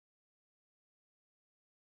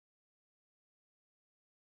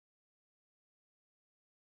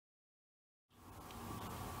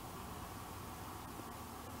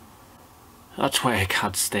That's why I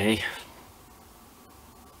can't stay.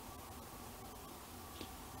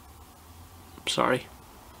 I'm sorry.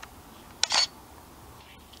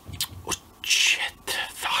 Oh shit.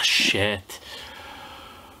 Oh shit.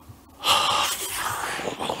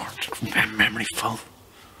 Memory full.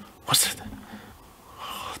 What's it?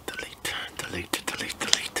 Oh, delete.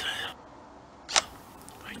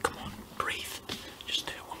 Right, come on, breathe. Just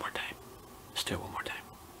do it one more time. Just do it one more time.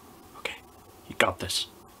 Okay, you got this.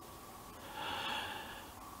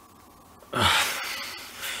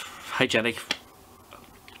 Hi, Jenny.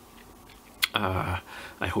 I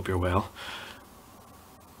hope you're well.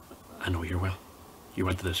 I know you're well. You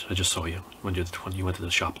went to this. I just saw you when you went to the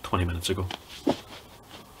shop 20 minutes ago.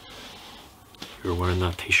 You were wearing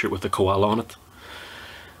that t-shirt with the koala on it.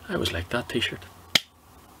 I always liked that t-shirt.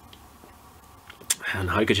 And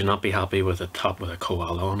how could you not be happy with a top with a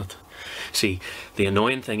koala on it? See, the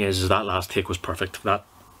annoying thing is that last take was perfect.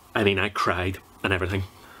 I mean, I cried and everything.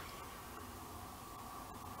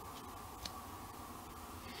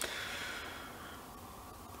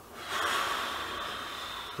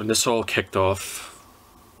 When this all kicked off,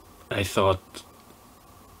 I thought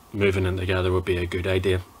moving in together would be a good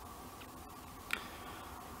idea.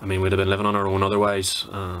 I mean, we'd have been living on our own otherwise.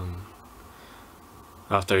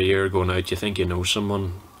 After a year going out, you think you know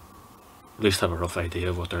someone, at least have a rough idea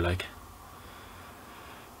of what they're like.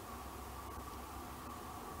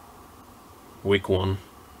 Week 1,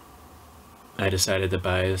 I decided to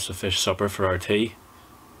buy us a fish supper for our tea,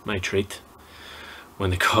 my treat. When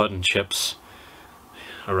the cod and chips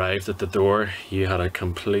arrived at the door, you had a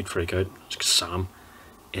complete freak out. Sam,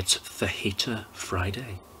 it's Fajita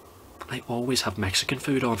Friday. I always have Mexican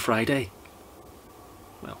food on Friday.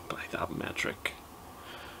 Well, by that metric,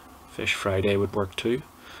 Fish Friday would work too.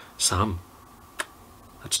 Sam,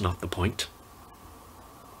 that's not the point.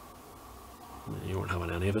 You weren't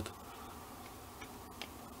having any of it.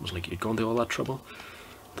 It was like you'd gone to all that trouble.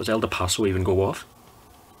 Does El Paso even go off?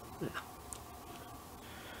 Yeah.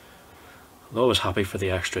 Although I was happy for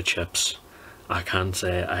the extra chips, I can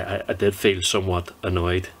say I did feel somewhat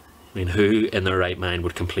annoyed. I mean, who in their right mind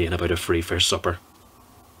would complain about a free fish supper?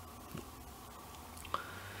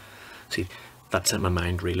 See, that sent my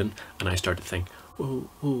mind reeling, and I started to think, well,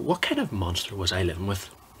 what kind of monster was I living with?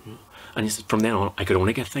 And from then on, I could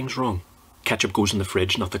only get things wrong. Ketchup goes in the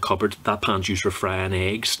fridge, not the cupboard. That pan's used for frying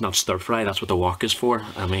eggs, not stir fry. That's what the wok is for.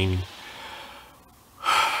 I mean,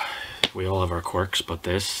 we all have our quirks, but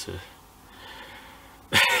this...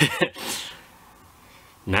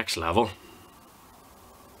 next level.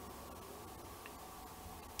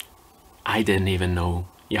 I didn't even know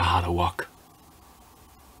you had a wok.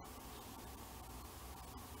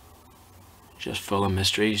 Just full of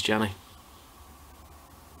mysteries, Jenny.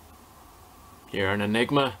 You're an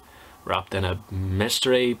enigma wrapped in a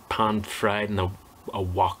mystery, pan fried in a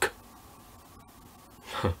wok.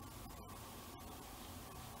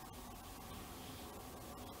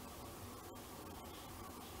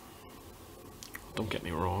 Don't get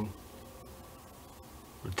me wrong.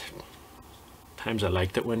 Times I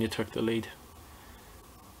liked it when you took the lead.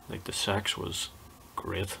 Like, the sex was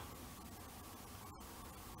great.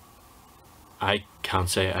 I can't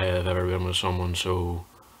say I have ever been with someone so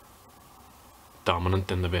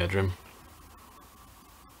dominant in the bedroom,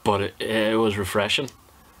 but it was refreshing.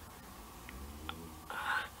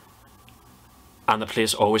 And the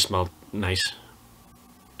place always smelled nice.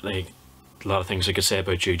 Like, a lot of things I could say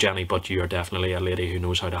about you, Jenny, but you are definitely a lady who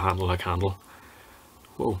knows how to handle a candle.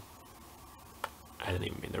 Whoa. I didn't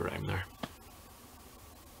even mean to rhyme there.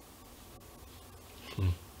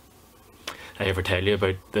 I ever tell you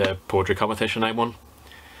about the poetry competition I won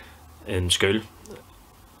in school?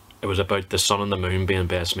 It was about the sun and the moon being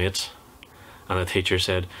best mates, and the teacher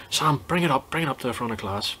said, Sam, bring it up to the front of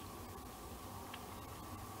class.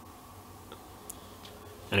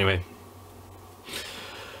 Anyway,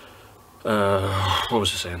 what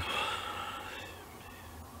was I saying?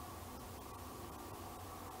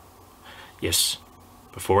 Yes,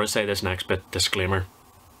 before I say this next bit, disclaimer,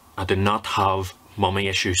 I do not have mummy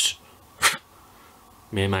issues.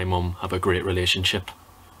 Me and my mum have a great relationship.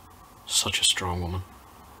 Such a strong woman.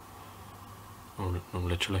 Oh, no,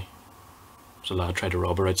 literally. There's a lad tried to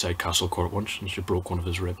rob her outside Castle Court once and she broke one of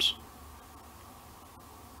his ribs.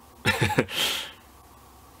 I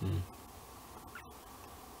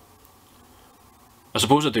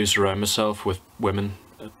suppose I do surround myself with women,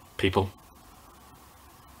 people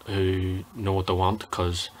who know what they want,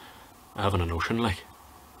 because I haven't a notion, like.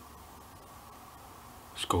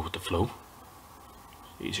 Just go with the flow.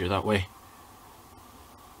 It's easier that way.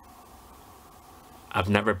 I've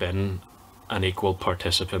never been an equal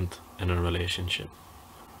participant in a relationship.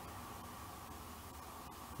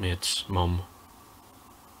 mates, mum,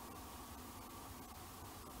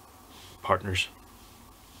 partners.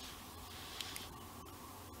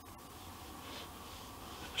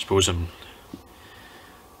 I suppose I'm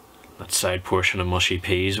that side portion of mushy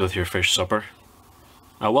peas with your fish supper.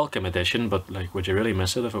 A welcome addition, but like, would you really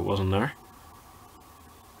miss it if it wasn't there?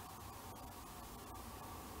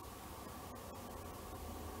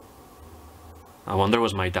 I wonder,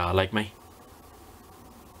 was my dad like me?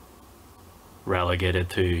 Relegated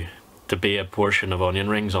to be a portion of onion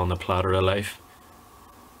rings on the platter of life.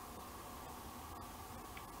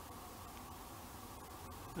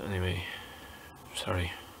 Anyway,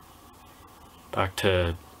 sorry. Back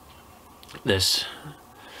to this.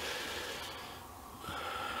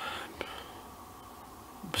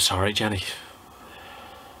 Sorry, Jenny.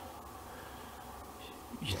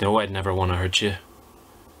 You know I'd never want to hurt you.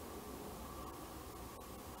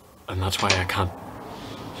 And that's why I can't